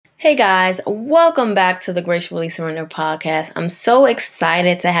Hey guys, welcome back to the Gracefully Surrender podcast. I'm so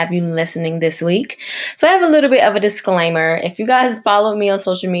excited to have you listening this week. So I have a little bit of a disclaimer. If you guys follow me on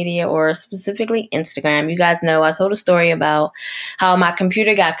social media or specifically Instagram, you guys know I told a story about how my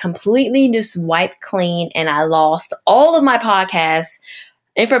computer got completely just wiped clean and I lost all of my podcast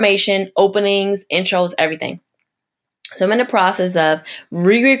information, openings, intros, everything. So I'm in the process of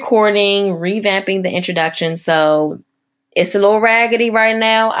re-recording, revamping the introduction. So it's a little raggedy right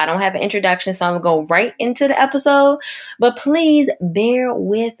now. I don't have an introduction, so I'm going to go right into the episode. But please bear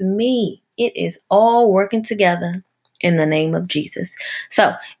with me. It is all working together in the name of Jesus.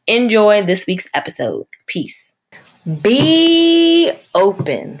 So enjoy this week's episode. Peace. Be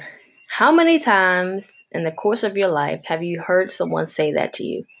open. How many times in the course of your life have you heard someone say that to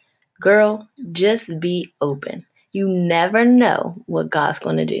you? Girl, just be open. You never know what God's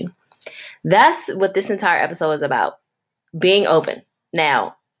going to do. That's what this entire episode is about. Being open.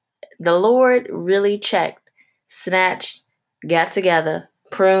 Now, the Lord really checked, snatched, got together,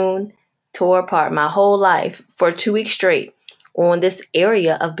 pruned, tore apart my whole life for 2 weeks straight on this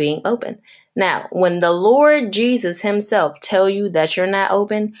area of being open. Now, when the Lord Jesus himself tell you that you're not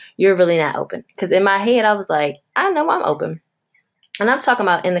open, you're really not open. Because in my head, I was like, I know I'm open. And I'm talking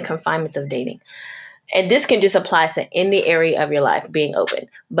about in the confinements of dating. And this can just apply to any area of your life, being open.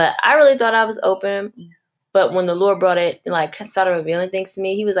 But I really thought I was open. But when the Lord brought it, started revealing things to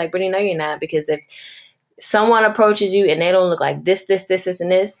me, he was like, Brittany, no, you're not. Because if someone approaches you and they don't look like this,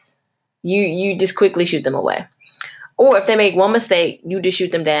 and this, you just quickly shoot them away. Or if they make one mistake, you just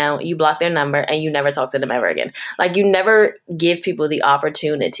shoot them down, you block their number, and you never talk to them ever again. Like, you never give people the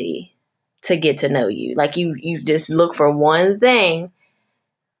opportunity to get to know you. Like, you just look for one thing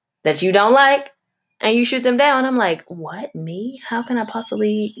that you don't like, and you shoot them down. I'm like, what, me? How can I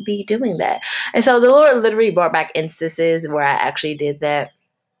possibly be doing that? And so the Lord literally brought back instances where I actually did that.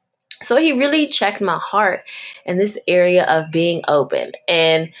 So he really checked my heart in this area of being open.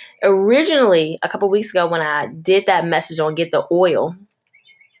 And originally, a couple weeks ago, when I did that message on Get the Oil,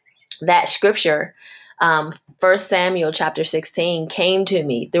 that scripture, 1 Samuel chapter 16, came to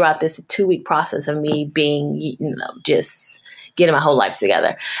me throughout this 2-week process of me being, just getting my whole life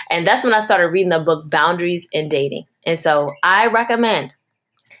together. And that's when I started reading the book Boundaries in Dating. And so I recommend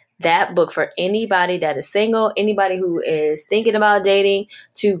that book for anybody that is single, anybody who is thinking about dating,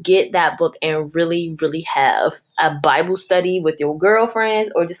 to get that book and really, really have a Bible study with your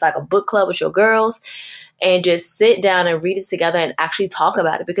girlfriends or just like a book club with your girls and just sit down and read it together and actually talk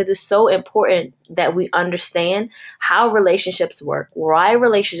about it, because it's so important that we understand how relationships work, why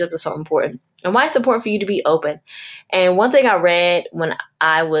relationships are so important, and why it's important for you to be open. And one thing I read when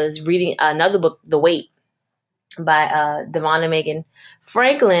I was reading another book, The Wait, by Devon and Megan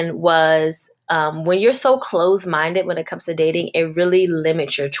Franklin, was when you're so close-minded when it comes to dating, it really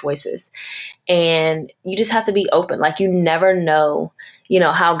limits your choices. And you just have to be open. Like, you never know,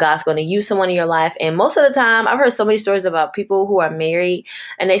 how God's going to use someone in your life. And most of the time, I've heard so many stories about people who are married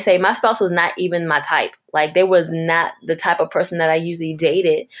and they say, my spouse was not even my type. Like, they was not the type of person that I usually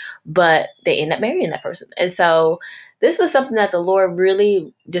dated, but they end up marrying that person. And so this was something that the Lord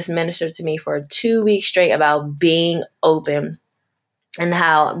really just ministered to me for 2 weeks straight about being open, and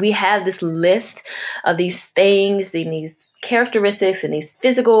how we have this list of these things, these characteristics and these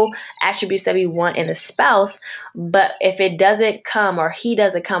physical attributes that we want in a spouse. But if it doesn't come, or he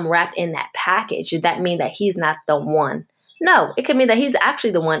doesn't come wrapped in that package, does that mean that he's not the one? No, it could mean that he's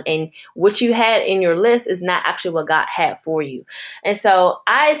actually the one, and what you had in your list is not actually what God had for you. And so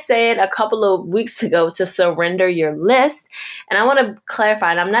I said a couple of weeks ago to surrender your list. And I want to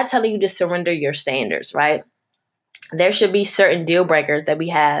clarify, and I'm not telling you to surrender your standards, right? There should be certain deal breakers that we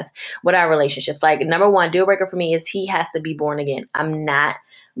have with our relationships. Like, number one deal breaker for me is he has to be born again. I'm not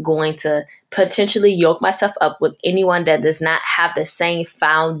going to potentially yoke myself up with anyone that does not have the same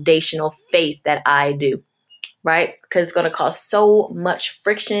foundational faith that I do, right? Because it's going to cause so much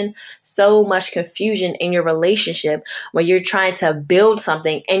friction, so much confusion in your relationship when you're trying to build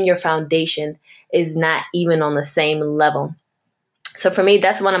something and your foundation is not even on the same level. So for me,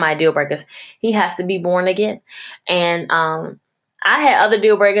 that's one of my deal breakers. He has to be born again. And I had other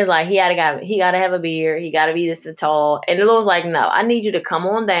deal breakers, like he gotta have a beard, he gotta be this tall. And the Lord's like, no, I need you to come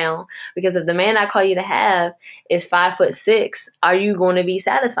on down, because if the man I call you to have is 5'6", are you going to be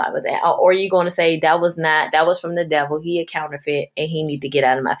satisfied with that? Or are you going to say that was from the devil, he a counterfeit, and he need to get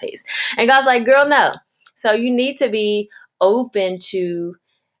out of my face? And God's like, girl, no. So you need to be open to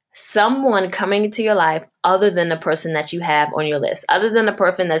someone coming into your life other than the person that you have on your list, other than the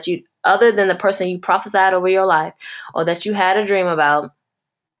person you prophesied over your life, or that you had a dream about,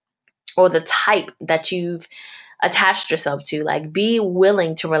 or the type that you've attached yourself to. Like, be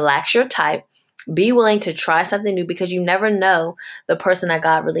willing to relax your type. Be willing to try something new, because you never know the person that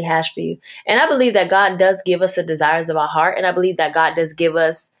God really has for you. And I believe that God does give us the desires of our heart. And I believe that God does give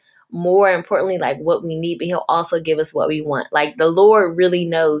us, more importantly, like what we need, but he'll also give us what we want. Like, the Lord really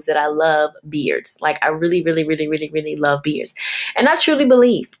knows that I love beards. Like, I really, really, really, really, really love beards. And I truly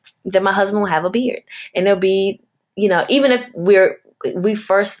believe that my husband will have a beard. And it'll be, even if we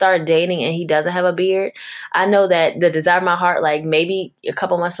first start dating and he doesn't have a beard, I know that the desire of my heart, like maybe a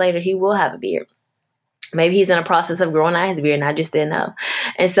couple months later, he will have a beard. Maybe he's in a process of growing out his beard and I just didn't know.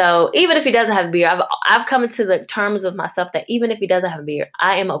 And so even if he doesn't have a beard, I've come into the terms with myself that even if he doesn't have a beard,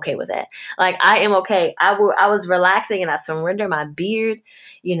 I am okay with that. Like, I am okay. I was relaxing and I surrendered my beard,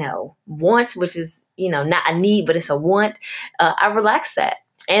 once, which is, not a need, but it's a want. I relaxed that.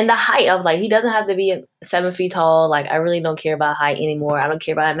 And the height, I was like, he doesn't have to be 7 feet tall. Like, I really don't care about height anymore. I don't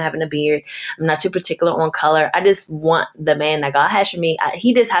care about him having a beard. I'm not too particular on color. I just want the man that God has for me.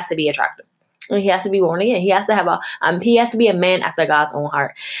 He just has to be attractive. He has to be born again. He has to have he has to be a man after God's own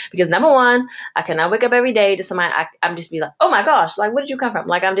heart. Because number one, I cannot wake up every day to somebody, I'm just be like, oh my gosh, like, where did you come from?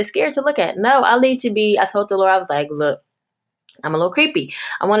 Like, I'm just scared to look at. No, I told the Lord, I was like, look, I'm a little creepy.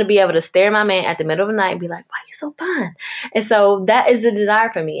 I want to be able to stare at my man at the middle of the night and be like, why are you so fun? And so that is the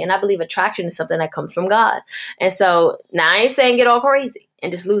desire for me. And I believe attraction is something that comes from God. And so now I ain't saying get all crazy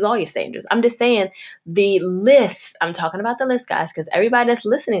and just lose all your standards. I'm just saying the list. I'm talking about the list, guys, because everybody that's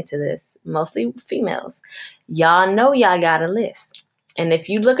listening to this, mostly females, y'all know y'all got a list. And if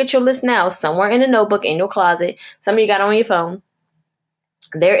you look at your list now, somewhere in a notebook, in your closet, some of you got on your phone,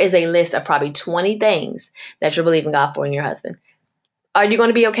 there is a list of probably 20 things that you're believing God for in your husband. Are you going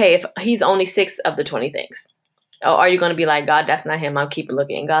to be okay if he's only 6 of the 20 things? Or are you going to be like, God, that's not him. I'm keeping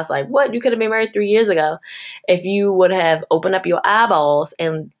looking. And God's like, what? You could have been married 3 years ago if you would have opened up your eyeballs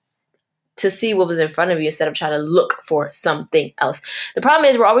and to see what was in front of you instead of trying to look for something else. The problem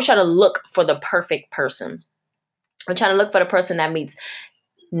is we're always trying to look for the perfect person. We're trying to look for the person that meets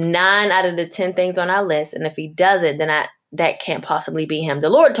 9 out of the 10 things on our list. And if he doesn't, then that can't possibly be him. The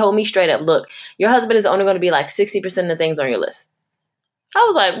Lord told me straight up, look, your husband is only going to be like 60% of the things on your list. I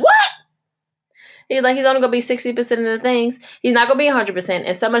was like, what? He's like, he's only going to be 60% of the things. He's not going to be 100%.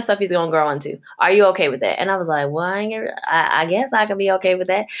 And some of the stuff he's going to grow into. Are you okay with that? And I was like, well, I guess I can be okay with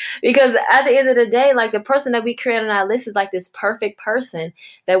that. Because at the end of the day, like, the person that we create on our list is like this perfect person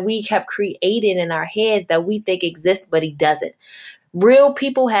that we have created in our heads that we think exists, but he doesn't. Real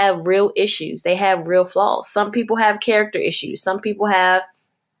people have real issues. They have real flaws. Some people have character issues. Some people have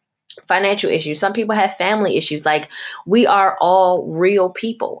financial issues. Some people have family issues. Like, we are all real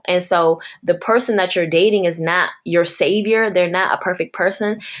people. And so the person that you're dating is not your savior. They're not a perfect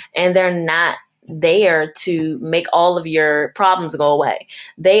person, and they're not there to make all of your problems go away.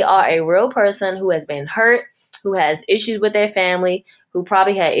 They are a real person who has been hurt, who has issues with their family, who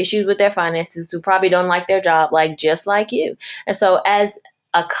probably had issues with their finances, who probably don't like their job, like just like you. And so as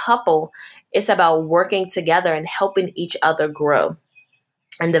a couple, it's about working together and helping each other grow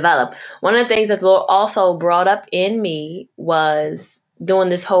and develop. One of the things that the Lord also brought up in me was doing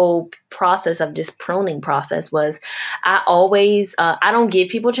this whole process of this pruning process was I always, I don't give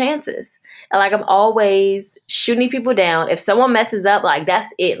people chances. And like, I'm always shooting people down. If someone messes up, like, that's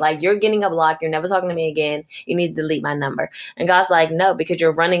it. Like, you're getting a block. You're never talking to me again. You need to delete my number. And God's like, no, because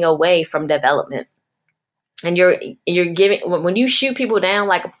you're running away from development. And you're giving, when you shoot people down,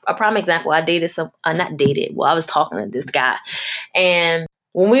 like a prime example, I was talking to this guy, and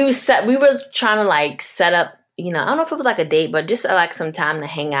when we were trying to like set up, I don't know if it was like a date, but just like some time to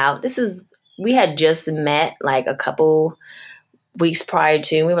hang out. We had just met like a couple weeks prior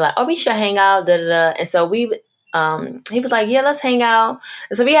to, and we were like, oh, we should hang out, da da da. And so he was like, yeah, let's hang out.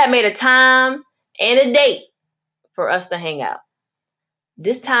 And so we had made a time and a date for us to hang out.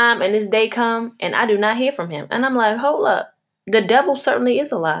 This time and this day come, and I do not hear from him. And I'm like, hold up. The devil certainly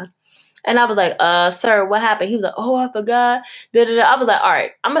is a lie. And I was like, sir, what happened? He was like, oh, I forgot. Da-da-da. I was like, all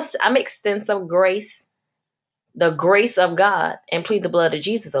right, I'm extend some grace, the grace of God, and plead the blood of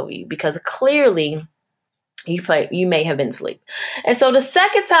Jesus over you, because clearly you may have been asleep. And so the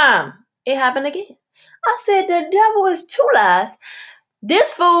second time it happened again. I said, the devil is 2 lies.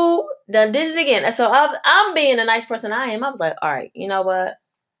 This fool done did it again. And so I'm being a nice person I am. I was like, all right, you know what?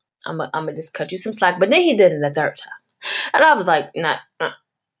 I'm gonna just cut you some slack. But then he did it a third time. And I was like, nah,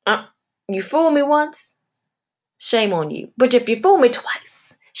 you fooled me once, shame on you. But if you fool me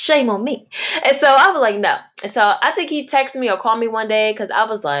twice, shame on me. And so I was like, no. And so I think he texted me or called me one day because I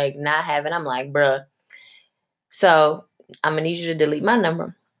was like, not having. I'm like, bruh. So I'm going to need you to delete my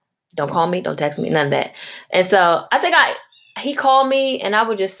number. Don't call me. Don't text me. None of that. And so I think he called me and I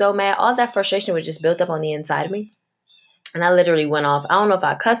was just so mad. All that frustration was just built up on the inside of me. And I literally went off. I don't know if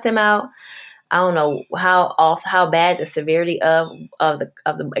I cussed him out. I don't know how bad the severity of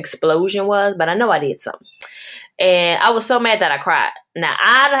the explosion was, but I know I did something. And I was so mad that I cried. Now,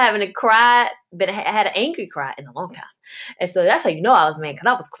 I haven't cried, but I had an angry cry in a long time. And so that's how you know I was mad, because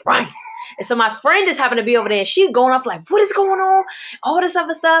I was crying. And so my friend just happened to be over there, and she's going off like, what is going on? All this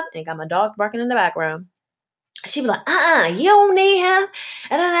other stuff. And got my dog barking in the background. She was like, you don't need him.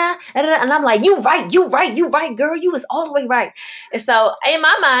 And I'm like, you right, girl. You was all the way right. And so in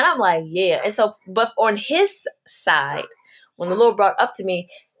my mind, I'm like, yeah. And so, but on his side, when the Lord brought up to me,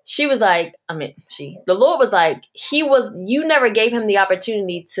 she was like, the Lord was like, you never gave him the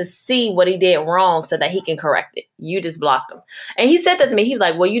opportunity to see what he did wrong so that he can correct it. You just blocked him. And he said that to me. He was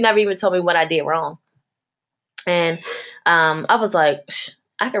like, well, you never even told me what I did wrong. And I was like,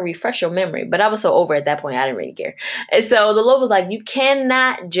 I can refresh your memory. But I was so over at that point, I didn't really care. And so the Lord was like, you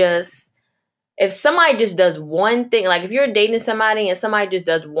cannot just, if somebody just does one thing, like if you're dating somebody and somebody just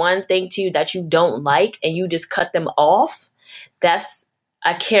does one thing to you that you don't like and you just cut them off, that's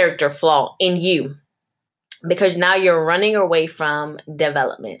a character flaw in you. Because now you're running away from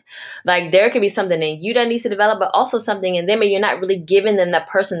development. Like there could be something in you that needs to develop, but also something in them, and you're not really giving that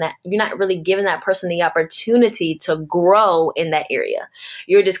person the opportunity to grow in that area.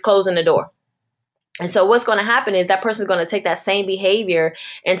 You're just closing the door. And so what's going to happen is that person's going to take that same behavior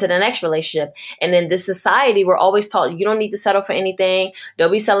into the next relationship. And in this society, we're always taught, you don't need to settle for anything.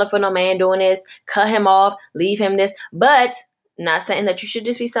 Don't be settling for no man doing this. Cut him off. Leave him this. But not saying that you should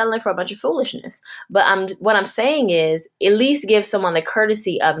just be settling for a bunch of foolishness. But what I'm saying is at least give someone the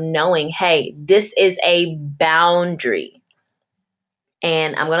courtesy of knowing, hey, this is a boundary.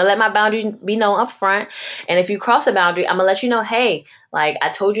 And I'm going to let my boundaries be known up front. And if you cross a boundary, I'm going to let you know, hey, like I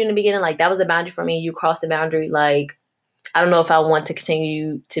told you in the beginning, like that was a boundary for me. You crossed the boundary. Like, I don't know if I want to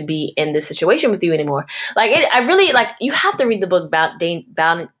continue to be in this situation with you anymore. Like I really like, you have to read the book about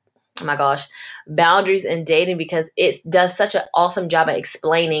boundaries and dating, because it does such an awesome job at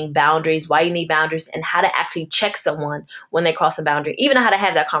explaining boundaries, why you need boundaries, and how to actually check someone when they cross a boundary, even how to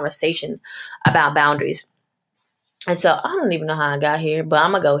have that conversation about boundaries. And so I don't even know how I got here, but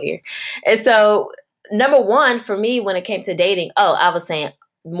I'm going to go here. And so number one for me when it came to dating, I was saying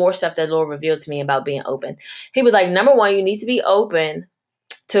more stuff that the Lord revealed to me about being open. He was like, number one, you need to be open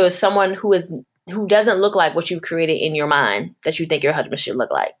to someone who doesn't look like what you created in your mind that you think your husband should look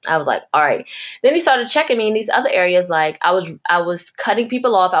like. I was like, all right. Then he started checking me in these other areas. Like I was cutting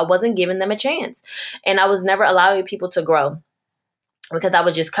people off. I wasn't giving them a chance. And I was never allowing people to grow, because I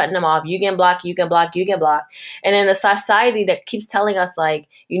was just cutting them off. You can block, you can block, you can block. And in a society that keeps telling us like,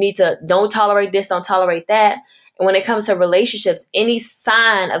 you need to, don't tolerate this, don't tolerate that. And when it comes to relationships, any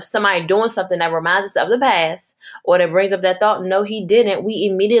sign of somebody doing something that reminds us of the past or that brings up that thought, no, he didn't, we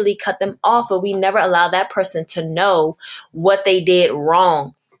immediately cut them off, but we never allow that person to know what they did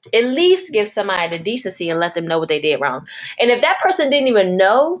wrong. At least give somebody the decency and let them know what they did wrong. And if that person didn't even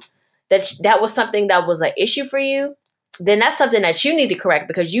know that was something that was an issue for you, then that's something that you need to correct,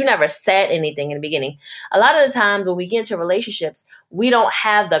 because you never said anything in the beginning. A lot of the times when we get into relationships, we don't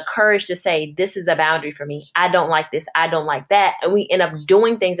have the courage to say, this is a boundary for me. I don't like this. I don't like that. And we end up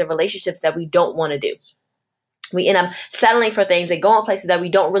doing things in relationships that we don't want to do. We end up settling for things and going places that we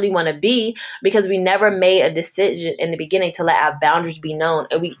don't really want to be, because we never made a decision in the beginning to let our boundaries be known.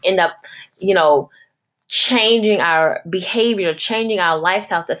 And we end up, changing our behavior, changing our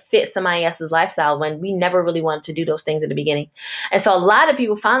lifestyle to fit somebody else's lifestyle when we never really wanted to do those things in the beginning. And so a lot of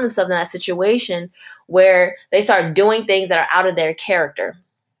people find themselves in that situation where they start doing things that are out of their character.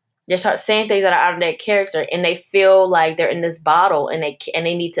 They start saying things that are out of their character, and they feel like they're in this bottle and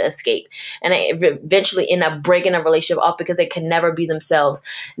they need to escape. And they eventually end up breaking a relationship off because they can never be themselves.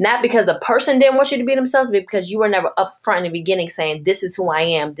 Not because the person didn't want you to be themselves, but because you were never upfront in the beginning saying, this is who I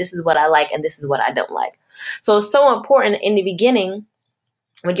am, this is what I like, and this is what I don't like. So it's so important in the beginning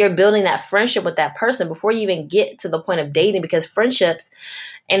when you're building that friendship with that person before you even get to the point of dating, because friendships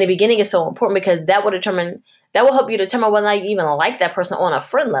in the beginning is so important, because that will help you determine whether or not you even like that person on a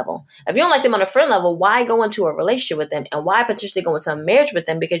friend level. If you don't like them on a friend level, why go into a relationship with them, and why potentially go into a marriage with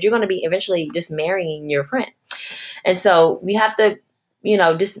them? Because you're going to be eventually just marrying your friend. And so we have to,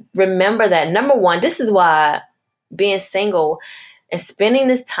 just remember that. Number one, this is why being single and spending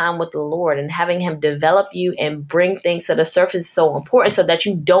this time with the Lord and having him develop you and bring things to the surface is so important, so that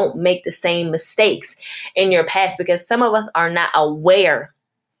you don't make the same mistakes in your past, because some of us are not aware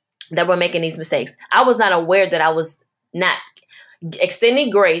that we're making these mistakes. I was not aware that I was not extending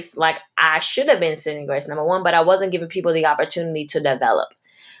grace like I should have been extending grace, number one, but I wasn't giving people the opportunity to develop.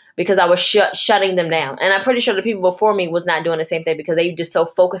 because I was shutting them down. And I'm pretty sure the people before me was not doing the same thing because they just so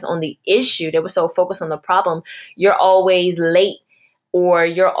focused on the issue. They were so focused on the problem. You're always late, or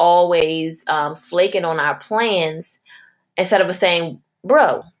you're always flaking on our plans, instead of saying,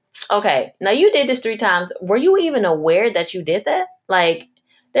 bro, okay, now you did this 3 times. Were you even aware that you did that? Like,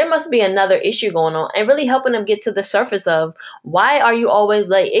 there must be another issue going on, and really helping them get to the surface of, why are you always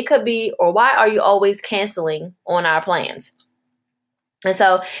late? It could be, or why are you always canceling on our plans? And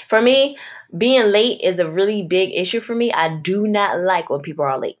so for me, being late is a really big issue for me. I do not like when people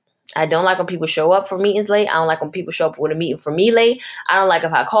are late. I don't like when people show up for meetings late. I don't like when people show up with a meeting for me late. I don't like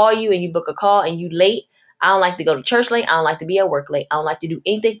if I call you and you book a call and you late. I don't like to go to church late. I don't like to be at work late. I don't like to do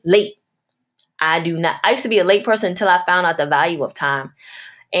anything late. I do not. I used to be a late person until I found out the value of time,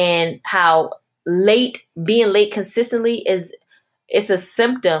 and how being late consistently it's a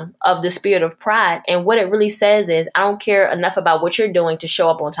symptom of the spirit of pride. And what it really says is, I don't care enough about what you're doing to show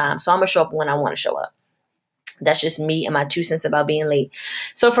up on time. So I'm going to show up when I want to show up. That's just me and my 2 cents about being late.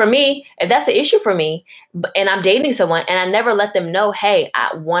 So for me, if that's the issue for me, and I'm dating someone and I never let them know, hey,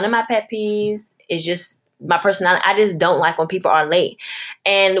 one of my pet peeves is just my personality. I just don't like when people are late.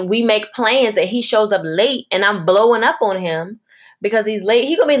 And we make plans and he shows up late and I'm blowing up on him because he's late.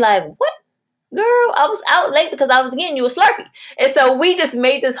 He gonna be like, what? Girl, I was out late because I was getting you a Slurpee. And so we just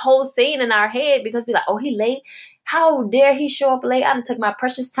made this whole scene in our head because we're like, oh, he late? How dare he show up late? I done took my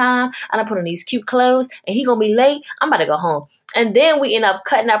precious time. I done put on these cute clothes and he gonna be late. I'm about to go home. And then we end up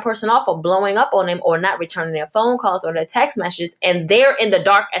cutting that person off or blowing up on them or not returning their phone calls or their text messages. And they're in the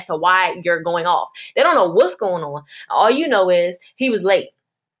dark as to why you're going off. They don't know what's going on. All you know is he was late.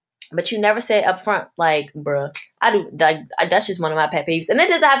 But you never say up front, like, bruh, that's just one of my pet peeves. And it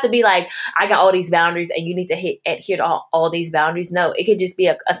doesn't have to be like, I got all these boundaries and you need to adhere to all these boundaries. No, it could just be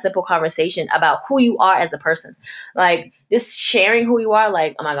a simple conversation about who you are as a person. Like, just sharing who you are.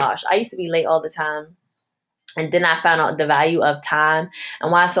 Like, oh my gosh, I used to be late all the time. And then I found out the value of time and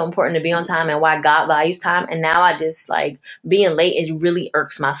why it's so important to be on time and why God values time. And now I just, like, being late, it really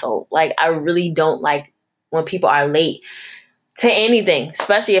irks my soul. Like, I really don't like when people are late to anything,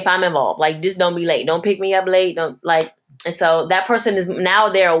 especially if I'm involved. Like, just don't be late. Don't pick me up late. Don't like. And so that person is now,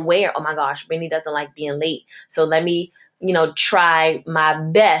 they're aware. Oh my gosh, Brittany doesn't like being late. So let me, try my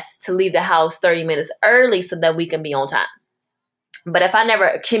best to leave the house 30 minutes early so that we can be on time. But if I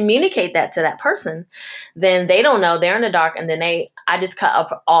never communicate that to that person, then they don't know. They're in the dark. And then I just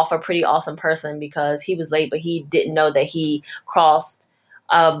cut off a pretty awesome person because he was late, but he didn't know that he crossed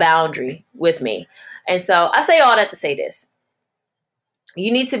a boundary with me. And so I say all that to say this.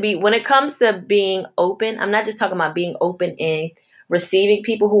 You need to be, when it comes to being open, I'm not just talking about being open in receiving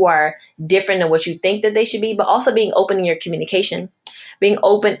people who are different than what you think that they should be, but also being open in your communication, being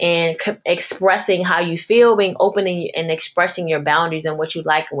open in expressing how you feel, being open in expressing your boundaries and what you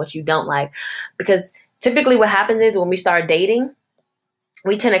like and what you don't like. Because typically what happens is when we start dating,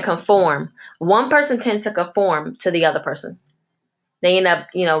 we tend to conform. One person tends to conform to the other person. They end up,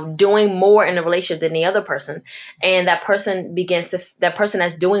 doing more in the relationship than the other person. And that person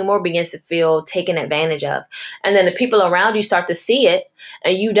that's doing more begins to feel taken advantage of. And then the people around you start to see it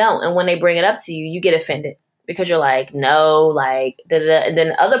and you don't. And when they bring it up to you, you get offended because you're like, no, like, da-da-da. And then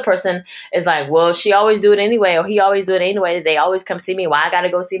the other person is like, well, she always do it anyway, or he always do it anyway. They always come see me. Why I got to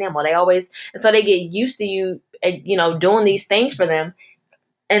go see them? Well, and so they get used to you, doing these things for them.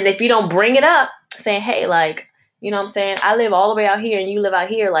 And if you don't bring it up saying, hey, like, you know what I'm saying? I live all the way out here and you live out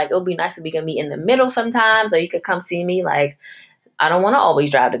here. Like, it'll be nice if we can meet in the middle sometimes, or you could come see me. Like, I don't want to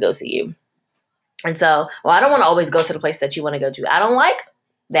always drive to go see you. And so, I don't want to always go to the place that you want to go to. I don't like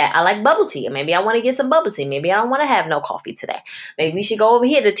that. I like bubble tea. And maybe I want to get some bubble tea. Maybe I don't want to have no coffee today. Maybe we should go over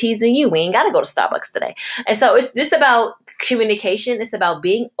here to T's and U. We ain't got to go to Starbucks today. And so it's just about communication. It's about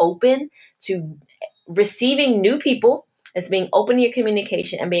being open to receiving new people. It's being open in your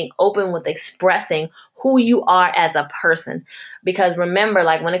communication and being open with expressing who you are as a person. Because remember,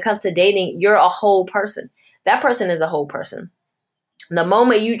 like, when it comes to dating, you're a whole person. That person is a whole person. The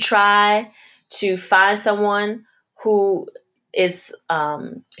moment you try to find someone who is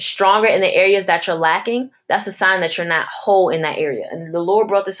stronger in the areas that you're lacking, that's a sign that you're not whole in that area. And the Lord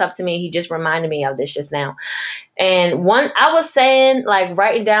brought this up to me. He just reminded me of this just now. And I was saying, like,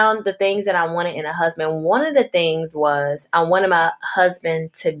 writing down the things that I wanted in a husband. One of the things was I wanted my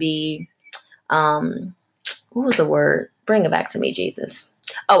husband to be, what was the word? Bring it back to me, Jesus.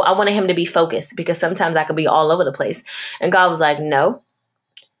 Oh, I wanted him to be focused because sometimes I could be all over the place. And God was like, no.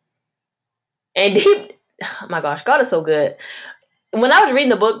 And oh my gosh, God is so good. When I was reading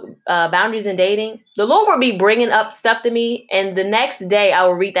the book, Boundaries in Dating, the Lord would be bringing up stuff to me. And the next day I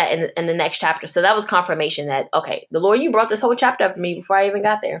will read that in the next chapter. So that was confirmation that, okay, the Lord, you brought this whole chapter up to me before I even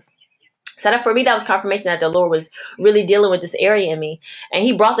got there. So that for me, that was confirmation that the Lord was really dealing with this area in me. And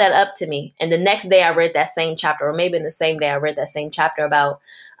he brought that up to me. And the next day I read that same chapter, or maybe in the same day I read that same chapter about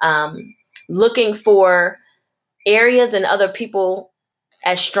looking for areas and other people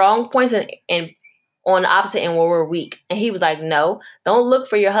as strong points and on the opposite end where we're weak. And he was like, no, don't look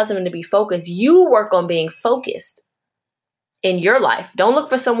for your husband to be focused. You work on being focused in your life. Don't look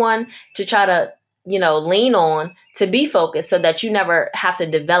for someone to try to, lean on to be focused so that you never have to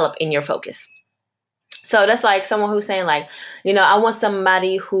develop in your focus. So that's like someone who's saying like, I want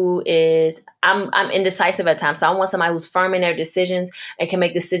somebody who is, I'm indecisive at times. So I want somebody who's firm in their decisions and can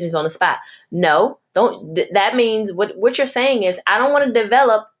make decisions on the spot. No, don't. That means what you're saying is I don't want to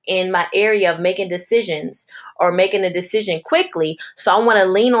develop in my area of making decisions or making a decision quickly. So I want to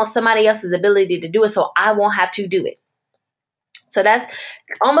lean on somebody else's ability to do it so I won't have to do it. So that's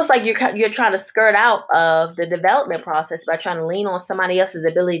almost like you're trying to skirt out of the development process by trying to lean on somebody else's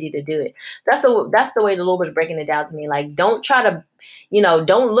ability to do it. That's the way the Lord was breaking it down to me. Like, don't try to,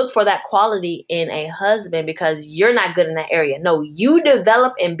 don't look for that quality in a husband because you're not good in that area. No, you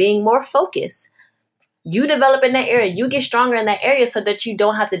develop in being more focused. You develop in that area. You get stronger in that area so that you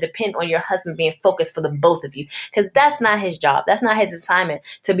don't have to depend on your husband being focused for the both of you. Because that's not his job. That's not his assignment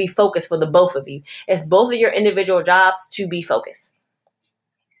to be focused for the both of you. It's both of your individual jobs to be focused.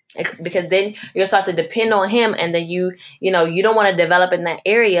 Because then you'll start to depend on him, and then you don't want to develop in that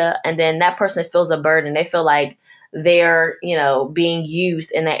area, and then that person feels a burden. They feel like they're being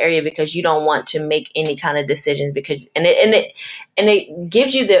used in that area because you don't want to make any kind of decisions because it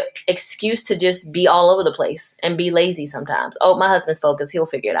gives you the excuse to just be all over the place and be lazy sometimes. Oh, my husband's focused, he'll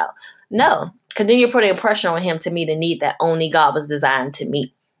figure it out. No, because then you're putting pressure on him to meet a need that only God was designed to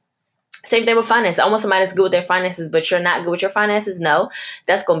meet. Same thing with finance. I want somebody that's good with their finances, but you're not good with your finances. No,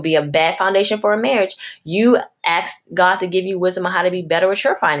 that's going to be a bad foundation for a marriage. You ask God to give you wisdom on how to be better with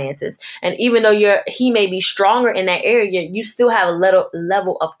your finances. And even though he may be stronger in that area, you still have a little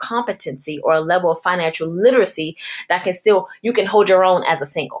level of competency or a level of financial literacy that you can hold your own as a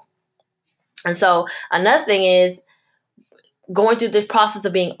single. And so another thing is going through this process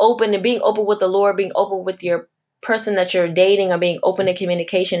of being open with the Lord, being open with your person that you're dating, or being open to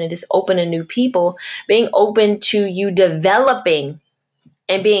communication and just open to new people, being open to you developing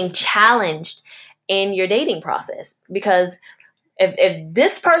and being challenged in your dating process. Because if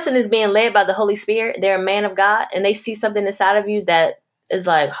this person is being led by the Holy Spirit, they're a man of God, and they see something inside of you that is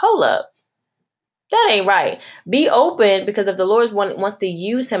like, hold up, that ain't right. Be open, because if the Lord wants to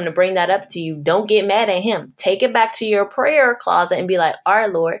use him to bring that up to you, don't get mad at him. Take it back to your prayer closet and be like, all right,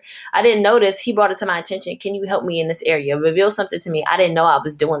 Lord, I didn't notice. He brought it to my attention. Can you help me in this area? Reveal something to me. I didn't know I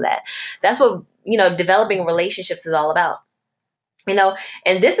was doing that. That's what, developing relationships is all about.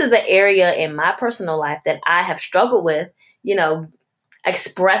 And this is an area in my personal life that I have struggled with,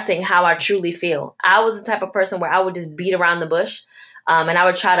 expressing how I truly feel. I was the type of person where I would just beat around the bush. And I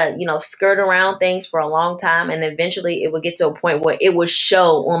would try to, skirt around things for a long time. And eventually it would get to a point where it would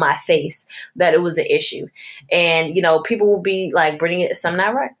show on my face that it was an issue. And, people will be like, bringing it, something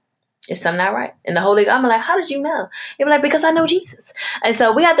not right. It's something not right. And the Holy, I'm like, how did you know? You're like, because I know Jesus. And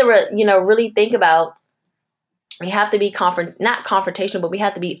so we have to, really think about, we have to be not confrontational, but we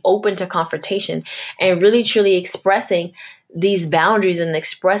have to be open to confrontation and really truly expressing these boundaries and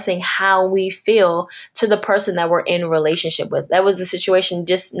expressing how we feel to the person that we're in a relationship with. That was the situation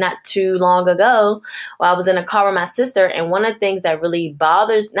just not too long ago while I was in a car with my sister. And one of the things that really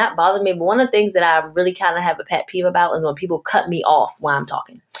not bothered me, but one of the things that I really kind of have a pet peeve about is when people cut me off while I'm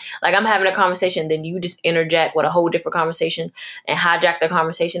talking. Like, I'm having a conversation, then you just interject with a whole different conversation and hijack the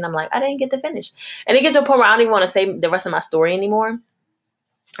conversation. I'm like, I didn't get to finish. And it gets to a point where I don't even want to say the rest of my story anymore.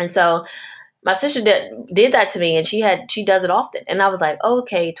 And so my sister did that to me, and she does it often. And I was like,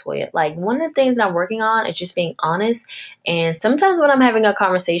 okay, Toya, like, one of the things that I'm working on is just being honest. And sometimes when I'm having a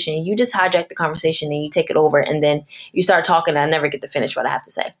conversation, you just hijack the conversation and you take it over, and then you start talking and I never get to finish what I have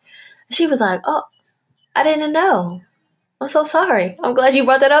to say. She was like, oh, I didn't know. I'm so sorry. I'm glad you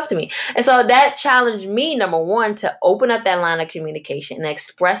brought that up to me. And so that challenged me, number one, to open up that line of communication and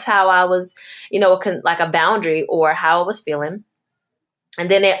express how I was, like a boundary or how I was feeling. And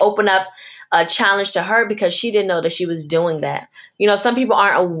then it opened up a challenge to her because she didn't know that she was doing that. Some people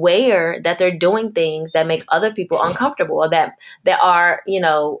aren't aware that they're doing things that make other people uncomfortable, or that are,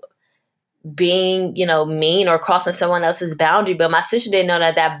 being, mean or crossing someone else's boundary. But my sister didn't know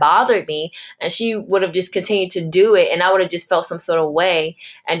that bothered me, and she would have just continued to do it, and I would have just felt some sort of way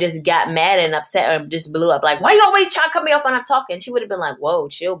and just got mad and upset and just blew up. Like, why you always trying to cut me off when I'm talking? She would have been like, whoa,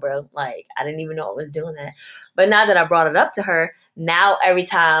 chill, bro. Like, I didn't even know I was doing that. But now that I brought it up to her, now every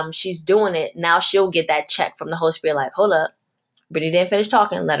time she's doing it, now she'll get that check from the Holy Spirit, like, hold up, Brittany didn't finish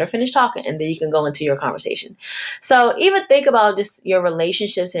talking. Let her finish talking, and then you can go into your conversation. So even think about just your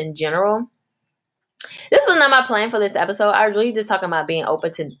relationships in general. This was not my plan for this episode. I was really just talking about being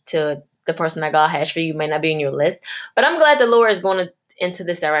open to the person that God has for you. May not be in your list, but I'm glad the Lord is going into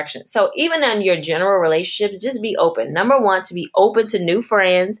this direction. So even in your general relationships, just be open. Number one, to be open to new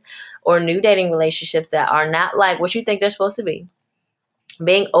friends or new dating relationships that are not like what you think they're supposed to be.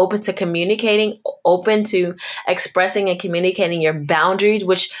 Being open to communicating, open to expressing and communicating your boundaries,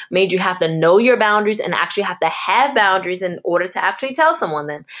 which means you have to know your boundaries and actually have to have boundaries in order to actually tell someone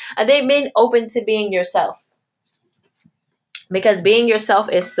them. And they've been open to being yourself, because being yourself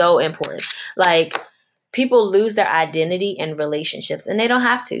is so important. Like, people lose their identity in relationships, and they don't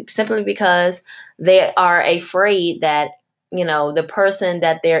have to, simply because they are afraid that, the person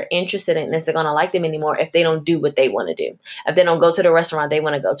that they're interested in isn't going to like them anymore if they don't do what they want to do. If they don't go to the restaurant they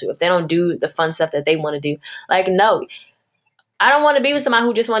want to go to. If they don't do the fun stuff that they want to do. Like, no, I don't want to be with somebody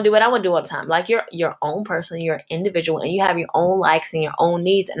who just want to do what I want to do all the time. Like, you're your own person, you're an individual, and you have your own likes and your own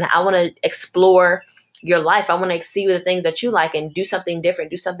needs. And I want to explore your life. I want to see the things that you like and do something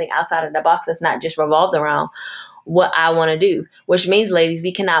different, do something outside of the box that's not just revolved around what I want to do. Which means, ladies,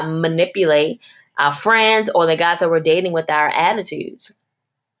 we cannot manipulate our friends or the guys that we're dating with our attitudes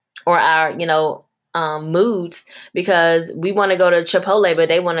or our, moods, because we want to go to Chipotle, but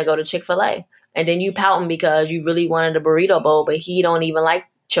they want to go to Chick-fil-A. And then you pouting because you really wanted a burrito bowl, but he don't even like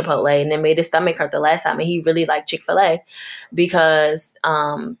Chipotle, and it made his stomach hurt the last time, and he really liked Chick-fil-A because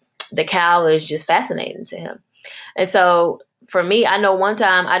the cow is just fascinating to him. And so for me, I know one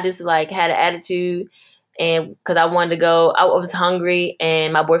time I just like had an attitude, and because I wanted to go, I was hungry,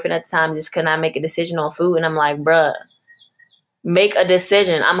 and my boyfriend at the time just could not make a decision on food. And I'm like, bruh, make a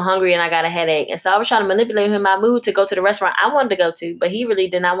decision. I'm hungry and I got a headache. And so I was trying to manipulate him in my mood to go to the restaurant I wanted to go to, but he really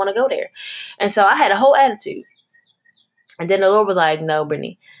did not want to go there. And so I had a whole attitude. And then the Lord was like, no,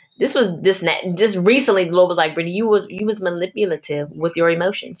 Brittany, just recently the Lord was like, Brittany, you was manipulative with your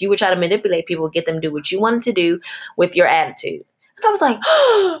emotions. You would try to manipulate people, get them to do what you wanted to do with your attitude. And I was like,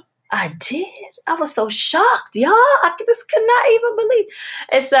 oh, I did. I was so shocked, y'all. I just could not even believe.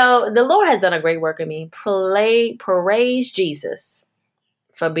 And so the Lord has done a great work in me. Praise Jesus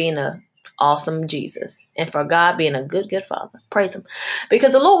for being an awesome Jesus, and for God being a good Father. Praise him,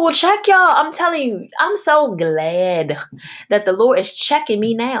 because the Lord will check y'all. I'm telling you, I'm so glad that the Lord is checking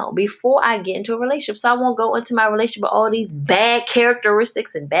me now before I get into a relationship, so I won't go into my relationship with all these bad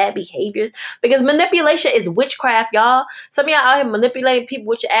characteristics and bad behaviors, because manipulation is witchcraft, y'all. Some of y'all out here manipulating people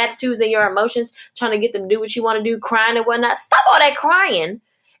with your attitudes and your emotions, trying to get them to do what you want to do, crying and whatnot. Stop all that crying.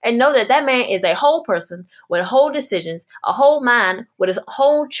 And know that that man is a whole person with whole decisions, a whole mind with his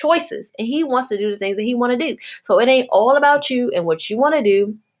whole choices. And he wants to do the things that he want to do. So it ain't all about you and what you want to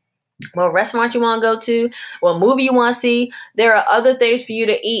do, what restaurant you want to go to, what movie you want to see. There are other things for you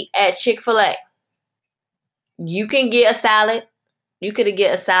to eat at Chick-fil-A. You can get a salad. You could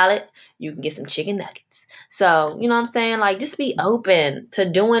get a salad. You can get some chicken nuggets. So, you know what I'm saying? Like, just be open to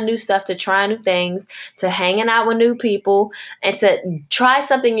doing new stuff, to trying new things, to hanging out with new people, and to try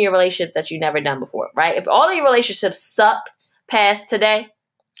something in your relationship that you've never done before, right? If all of your relationships suck past today,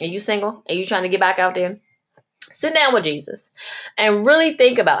 and you single, and you trying to get back out there, sit down with Jesus and really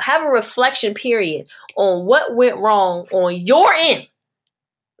think about, have a reflection period on what went wrong on your end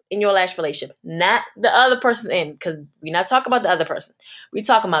in your last relationship, not the other person's end, because we're not talking about the other person. We're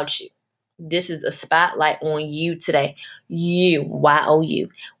talking about you. This is a spotlight on you today. You, Y-O-U.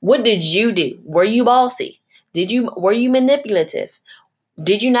 What did you do? Were you bossy? Were you manipulative?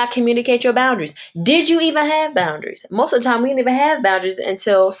 Did you not communicate your boundaries? Did you even have boundaries? Most of the time, we didn't even have boundaries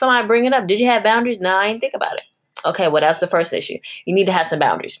until somebody bring it up. Did you have boundaries? No, I didn't think about it. Okay, well, that's the first issue. You need to have some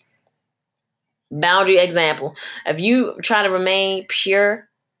boundaries. Boundary example. If you try to remain pure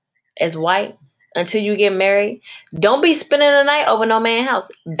as white until you get married, don't be spending the night over no man's house.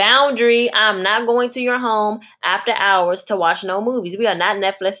 Boundary: I'm not going to your home after hours to watch no movies. We are not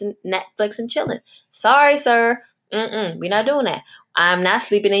Netflix and chilling. Sorry, sir. We're not doing that. I'm not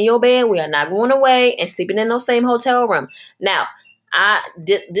sleeping in your bed. We are not going away and sleeping in no same hotel room. Now,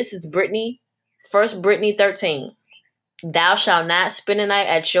 this is Brittany, 1 Brittany 13. Thou shalt not spend the night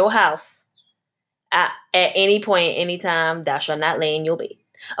at your house at any point, anytime. Thou shalt not lay in your bed.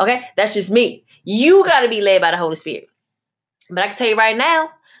 Okay, that's just me. You got to be led by the Holy Spirit. But I can tell you right now,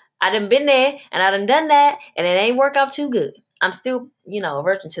 I done been there and I done that, and it ain't work out too good. I'm still, a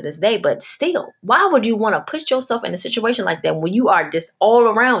virgin to this day, but still, why would you want to put yourself in a situation like that when you are just all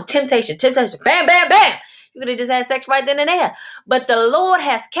around temptation, bam, bam, bam? You could have just had sex right then and there. But the Lord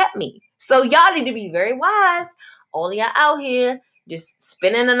has kept me. So y'all need to be very wise. All y'all out here just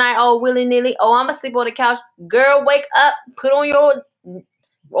spending the night all willy-nilly. Oh, I'm gonna sleep on the couch. Girl, wake up, put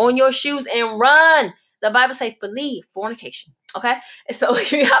on your shoes and run. The Bible says flee fornication. Okay. And so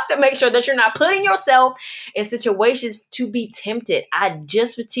you have to make sure that you're not putting yourself in situations to be tempted. I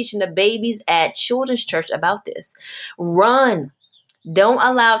just was teaching the babies at children's church about this. Run. Don't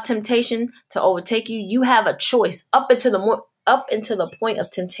allow temptation to overtake you. You have a choice up until the point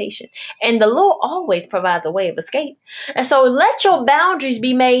of temptation. And the Lord always provides a way of escape. And so let your boundaries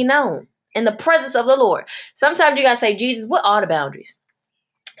be made known in the presence of the Lord. Sometimes you gotta say, Jesus, what are the boundaries?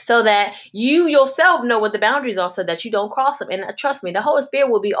 So that you yourself know what the boundaries are, so that you don't cross them. And trust me, the Holy Spirit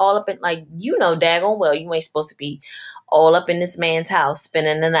will be all up in, like, daggone well, you ain't supposed to be all up in this man's house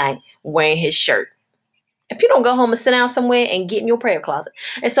spending the night wearing his shirt. If you don't go home and sit down somewhere and get in your prayer closet.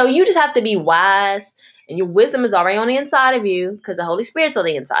 And so you just have to be wise, and your wisdom is already on the inside of you because the Holy Spirit's on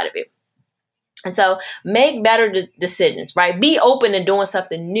the inside of you. And so make better decisions, right? Be open to doing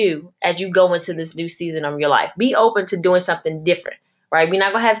something new as you go into this new season of your life. Be open to doing something different, right? We're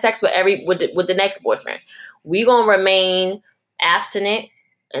not going to have sex with the next boyfriend. We're going to remain abstinent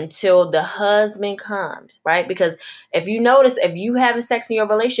until the husband comes, right? Because if you notice, if you having sex in your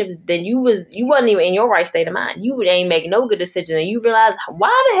relationships, then you wasn't even in your right state of mind. You ain't make no good decision, and you realize,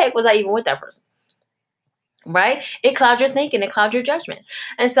 why the heck was I even with that person? Right? It clouds your thinking, it clouds your judgment.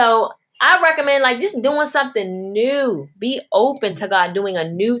 And so I recommend, like, just doing something new. Be open to God doing a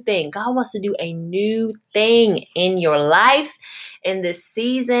new thing. God wants to do a new thing in your life in this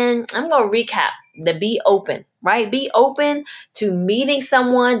season. I'm going to recap the be open, right? Be open to meeting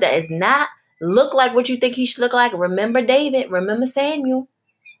someone that is not look like what you think he should look like. Remember David. Remember Samuel.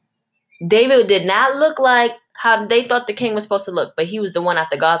 David did not look like how they thought the king was supposed to look, but he was the one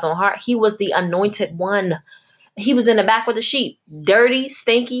after God's own heart. He was the anointed one. He was in the back with the sheep, dirty,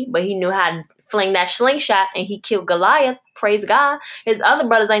 stinky, but he knew how to fling that slingshot, and he killed Goliath. Praise God. His other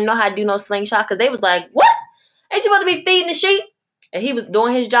brothers ain't know how to do no slingshot because they was like, what? Ain't you supposed to be feeding the sheep? And he was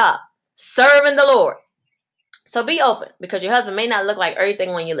doing his job, serving the Lord. So be open, because your husband may not look like everything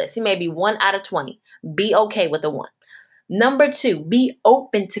on your list. He may be 1 out of 20. Be okay with the one. Number 2, be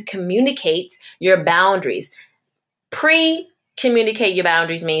open to communicate your boundaries. Communicate your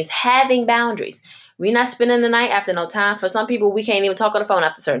boundaries means having boundaries. We're not spending the night after no time. For some people, we can't even talk on the phone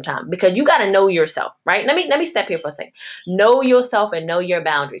after a certain time, because you got to know yourself, right? Let me step here for a second. Know yourself and know your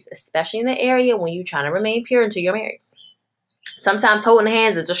boundaries, especially in the area when you're trying to remain pure until you're married. Sometimes holding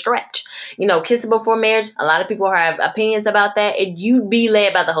hands is a stretch. Kissing before marriage, a lot of people have opinions about that. You be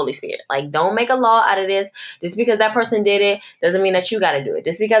led by the Holy Spirit. Like, don't make a law out of this. Just because that person did it doesn't mean that you got to do it.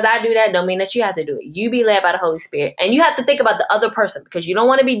 Just because I do that don't mean that you have to do it. You be led by the Holy Spirit. And you have to think about the other person, because you don't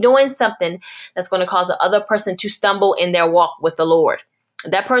want to be doing something that's going to cause the other person to stumble in their walk with the Lord.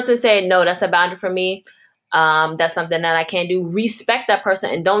 That person said, no, that's a boundary for me. That's something that I can't do. Respect that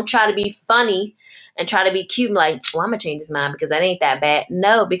person, and don't try to be funny and try to be cute and like, well, I'm going to change his mind because that ain't that bad.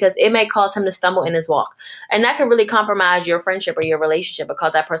 No, because it may cause him to stumble in his walk. And that can really compromise your friendship or your relationship, or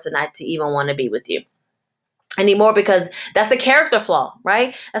cause that person not to even want to be with you anymore, because that's a character flaw,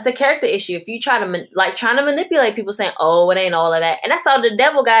 right? That's a character issue. If you try to trying to manipulate people, saying, oh, it ain't all of that. And that's how the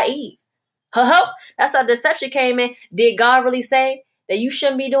devil got Eve. That's how deception came in. Did God really say that you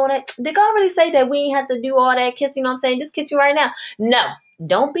shouldn't be doing it? Did God really say that we ain't have to do all that kissing? You know what I'm saying? Just kiss me right now. No,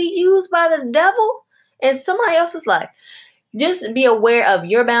 don't be used by the devil in somebody else's life. Just be aware of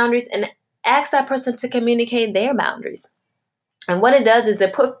your boundaries and ask that person to communicate their boundaries. And what it does is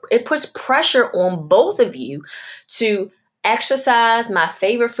it puts pressure on both of you to exercise my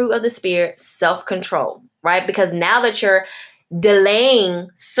favorite fruit of the Spirit, self-control, right? Because now that you're delaying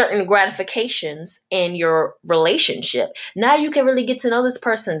certain gratifications in your relationship, now you can really get to know this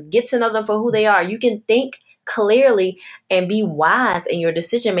person, get to know them for who they are. You can think clearly and be wise in your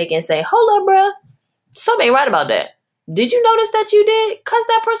decision making and say, hold up, bruh, something ain't right about that. Did you notice that you did cuss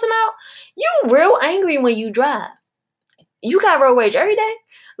that person out? You real angry when you drive. You got road rage every day.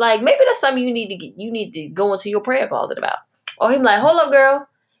 Like, maybe that's something you need to go into your prayer closet about. Or him like, hold up, girl,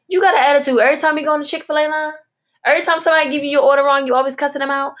 you got an attitude every time you go in the Chick-fil-A line. Every time somebody give you your order wrong, you always cussing them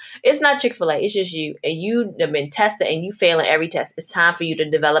out. It's not Chick-fil-A. It's just you. And you have been tested and you failing every test. It's time for you to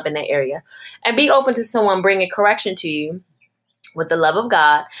develop in that area. And be open to someone bringing correction to you with the love of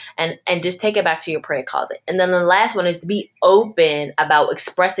God, and just take it back to your prayer closet. And then the last one is to be open about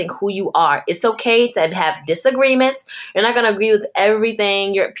expressing who you are. It's okay to have disagreements. You're not going to agree with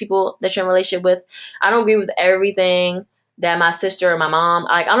everything your people that you're in a relationship with. I don't agree with everything that my sister or my mom,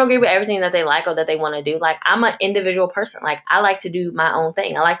 I don't agree with everything that they like or that they want to do. Like, I'm an individual person. Like, I like to do my own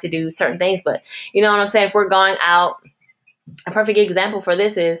thing. I like to do certain things, but you know what I'm saying? If we're going out, a perfect example for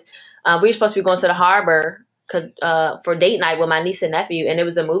this is, we're supposed to be going to the harbor for date night with my niece and nephew, and it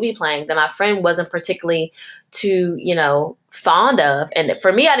was a movie playing that my friend wasn't particularly too, fond of. And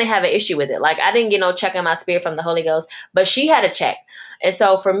for me, I didn't have an issue with it. Like, I didn't get no check in my spirit from the Holy Ghost, but she had a check. And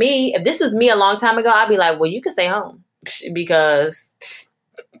so for me, if this was me a long time ago, I'd be like, well, you can stay home because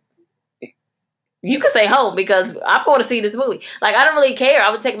I'm going to see this movie. Like, I don't really care.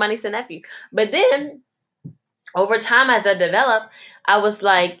 I would take my niece and nephew. But then over time, as I developed, I was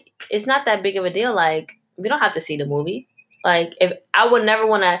like, it's not that big of a deal. Like, we don't have to see the movie. Like, if I would never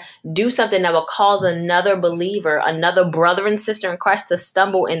want to do something that would cause another believer, another brother and sister in Christ to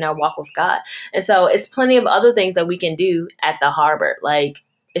stumble in their walk with God. And so it's plenty of other things that we can do at the harbor. Like,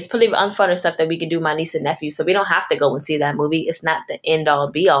 it's plenty of unfunner stuff that we can do, my niece and nephew. So we don't have to go and see that movie. It's not the end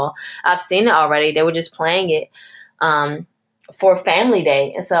all be all. I've seen it already. They were just playing it for family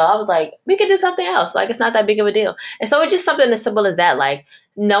day. And so I was like, we could do something else. Like, it's not that big of a deal. And so it's just something as simple as that. Like,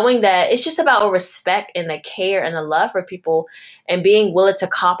 knowing that it's just about respect and the care and the love for people and being willing to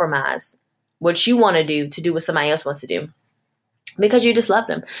compromise what you want to do what somebody else wants to do, because you just love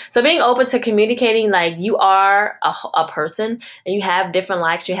them. So being open to communicating, like, you are a person and you have different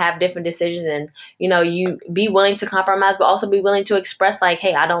likes, you have different decisions, and, you be willing to compromise, but also be willing to express, like,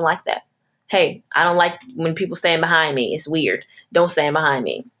 hey, I don't like that. Hey, I don't like when people stand behind me. It's weird. Don't stand behind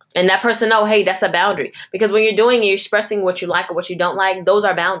me. And that person know, hey, that's a boundary. Because when you're expressing what you like or what you don't like, those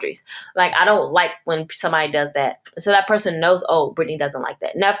are boundaries. Like, I don't like when somebody does that. So that person knows, oh, Brittany doesn't like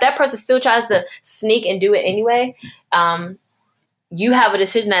that. Now, if that person still tries to sneak and do it anyway, you have a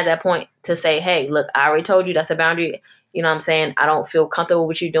decision at that point to say, hey, look, I already told you that's a boundary. You know what I'm saying? I don't feel comfortable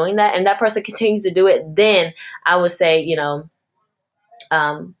with you doing that. And that person continues to do it. Then I would say,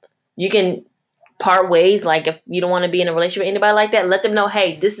 you can part ways. Like, if you don't want to be in a relationship with anybody like that, let them know,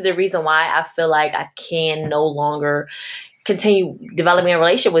 hey, this is the reason why I feel like I can no longer continue developing a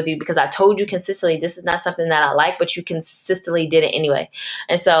relationship with you, because I told you consistently this is not something that I like, but you consistently did it anyway.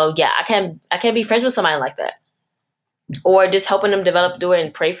 And so, yeah, I can't be friends with somebody like that. Or just helping them develop, do it,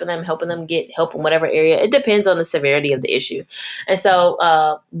 and pray for them, helping them get help in whatever area. It depends on the severity of the issue. And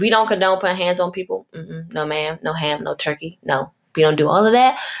so we don't condone putting hands on people. No ma'am, no ham, no turkey. No, we don't do all of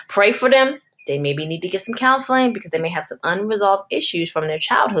that. Pray for them. They maybe need to get some counseling because they may have some unresolved issues from their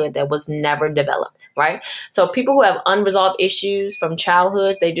childhood that was never developed, right? So people who have unresolved issues from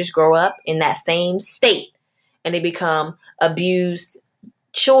childhoods, they just grow up in that same state and they become abused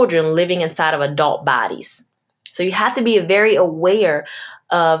children living inside of adult bodies. So you have to be very aware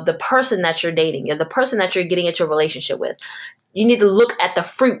of the person that you're dating, or the person that you're getting into a relationship with. You need to look at the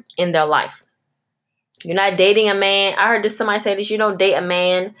fruit in their life. You're not dating a man. I heard somebody say this: you don't date a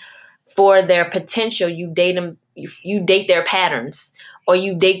man for their potential. You date them. You date their patterns, or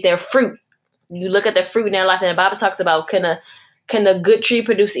you date their fruit. You look at the fruit in their life, and the Bible talks about can a good tree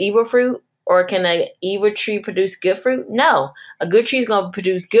produce evil fruit? Or can an evil tree produce good fruit? No. A good tree is going to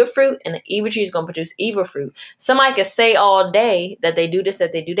produce good fruit, and an evil tree is going to produce evil fruit. Somebody can say all day that they do this,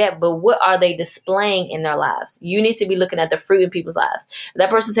 that they do that, but what are they displaying in their lives? You need to be looking at the fruit in people's lives. If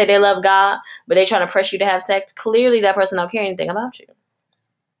that person say they love God, but they trying to press you to have sex, clearly that person don't care anything about you.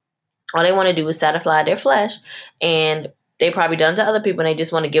 All they want to do is satisfy their flesh, and they probably done it to other people, and they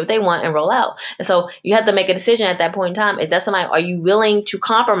just want to get what they want and roll out. And so you have to make a decision at that point in time. Is that somebody, are you willing to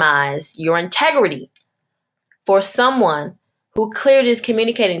compromise your integrity for someone who clearly is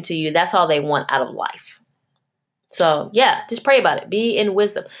communicating to you that's all they want out of life? So yeah, just pray about it. Be in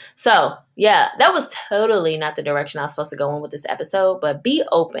wisdom. So yeah, that was totally not the direction I was supposed to go in with this episode, but be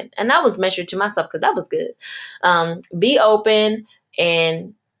open. And that was measured to myself because that was good. Be open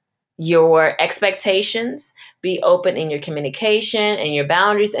in your expectations, be open in your communication and your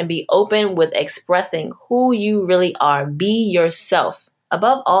boundaries, and be open with expressing who you really are. Be yourself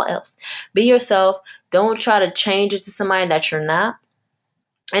above all else. Be yourself. Don't try to change it to somebody that you're not.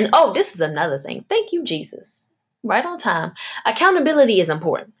 And this is another thing. Thank you, Jesus. Right on time. Accountability is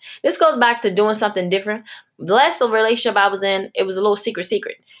important. This goes back to doing something different. The last relationship I was in, it was a little secret.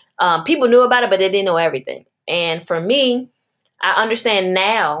 People knew about it, but they didn't know everything. And for me, I understand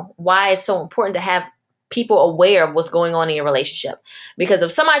now why it's so important to have people aware of what's going on in your relationship. Because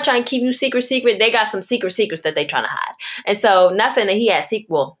if somebody trying to keep you secret, they got some secrets that they trying to hide. And so, not saying that he has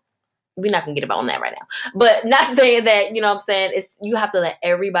well, we're not gonna get about on that right now. But not saying that, you know what I'm saying, it's you have to let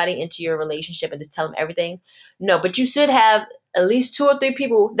everybody into your relationship and just tell them everything. No, but you should have at least 2 or 3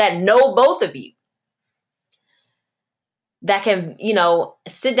 people that know both of you, that can,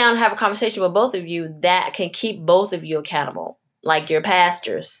 sit down and have a conversation with both of you, that can keep both of you accountable. Like your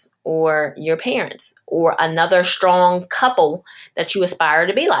pastors or your parents or another strong couple that you aspire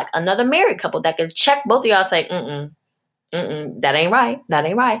to be like, another married couple that can check both of y'all and say, That ain't right. That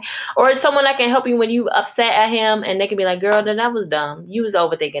ain't right. Or someone that can help you when you upset at him and they can be like, girl, that was dumb. You was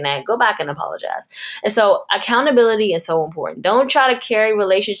overthinking that. Go back and apologize. And so accountability is so important. Don't try to carry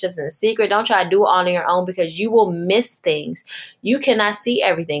relationships in secret. Don't try to do it all on your own because you will miss things. You cannot see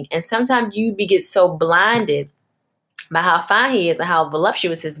everything. And sometimes you get so blinded by how fine he is and how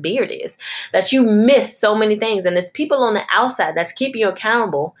voluptuous his beard is that you miss so many things. And there's people on the outside that's keeping you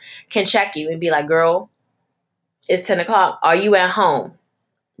accountable can check you and be like, girl, it's 10 o'clock. Are you at home?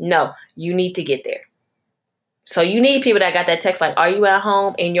 No, you need to get there. So you need people that got that text like, are you at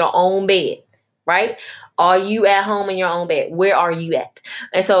home in your own bed? Right? Are you at home in your own bed? Where are you at?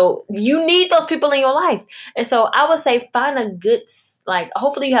 And so you need those people in your life. And so I would say find a good,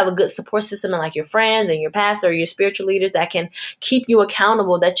 hopefully you have a good support system and like your friends and your pastor or your spiritual leaders that can keep you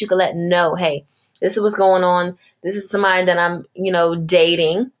accountable, that you can let know, hey, this is what's going on. This is somebody that I'm,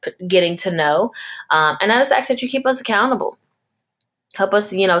 dating, getting to know. And I just ask that you keep us accountable. Help us,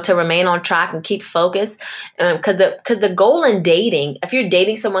 to remain on track and keep focused. Because the goal in dating, if you're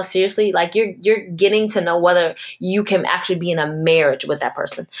dating someone seriously, like you're getting to know whether you can actually be in a marriage with that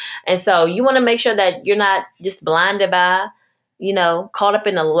person. And so you want to make sure that you're not just blinded by, caught up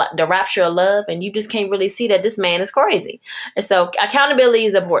in the rapture of love, and you just can't really see that this man is crazy. And so accountability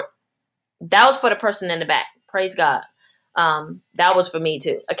is important. That was for the person in the back. Praise God. That was for me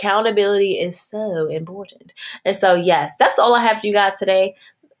too. Accountability is so important. And so, yes, that's all I have for you guys today.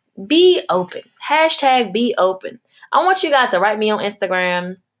 Be open. Hashtag be open. I want you guys to write me on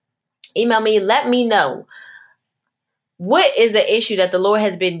Instagram, email me, let me know what is the issue that the Lord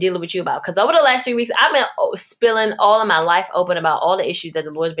has been dealing with you about. Because over the last 3 weeks, I've been spilling all of my life open about all the issues that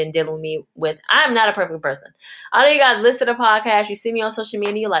the Lord's been dealing with me with. I'm not a perfect person. I know you guys listen to the podcast, you see me on social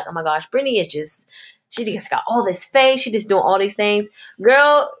media, you're like, oh my gosh, Brittany is she just got all this faith. She just doing all these things.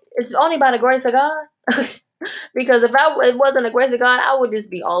 Girl, it's only by the grace of God. Because if it wasn't the grace of God, I would just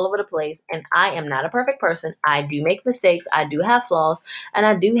be all over the place. And I am not a perfect person. I do make mistakes. I do have flaws. And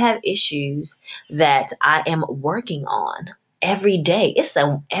I do have issues that I am working on every day. It's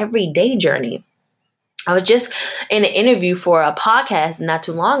an everyday journey. I was just in an interview for a podcast not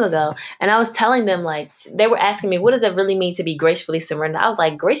too long ago, and I was telling them, they were asking me, what does it really mean to be gracefully surrender? I was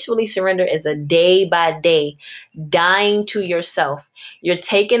like, gracefully surrender is a day by day dying to yourself. You're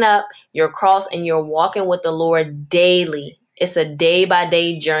taking up your cross and you're walking with the Lord daily. It's a day by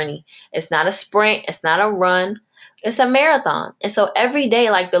day journey. It's not a sprint. It's not a run. It's a marathon. And so every day,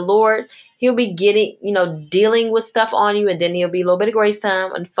 the Lord, he'll be dealing with stuff on you, and then he'll be a little bit of grace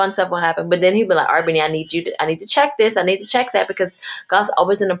time and fun stuff will happen. But then he'll be like, all right, Benny, I need to check this. I need to check that, because God's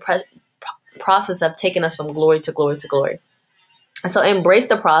always in the process of taking us from glory to glory to glory. And so embrace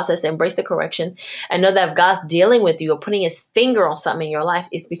the process, embrace the correction, and know that if God's dealing with you or putting his finger on something in your life,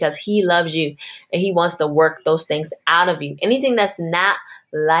 it's because he loves you and he wants to work those things out of you. Anything that's not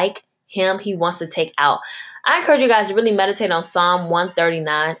like him, he wants to take out. I encourage you guys to really meditate on Psalm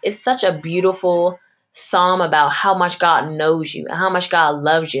 139. It's such a beautiful psalm about how much God knows you and how much God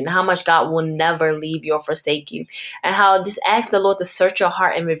loves you and how much God will never leave you or forsake you, and how just ask the Lord to search your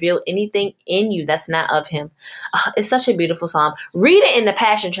heart and reveal anything in you that's not of him. It's such a beautiful psalm. Read it in the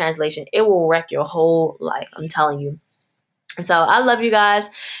Passion Translation. It will wreck your whole life. I'm telling you. And so I love you guys,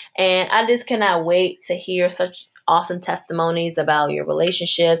 and I just cannot wait to hear such awesome testimonies about your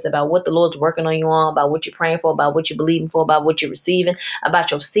relationships, about what the Lord's working on you on, about what you're praying for, about what you're believing for, about what you're receiving,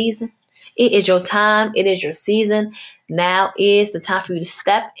 about your season. It is your time. It is your season. Now is the time for you to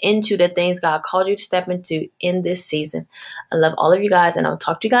step into the things God called you to step into in this season. I love all of you guys, and I'll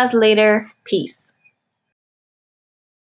talk to you guys later. Peace.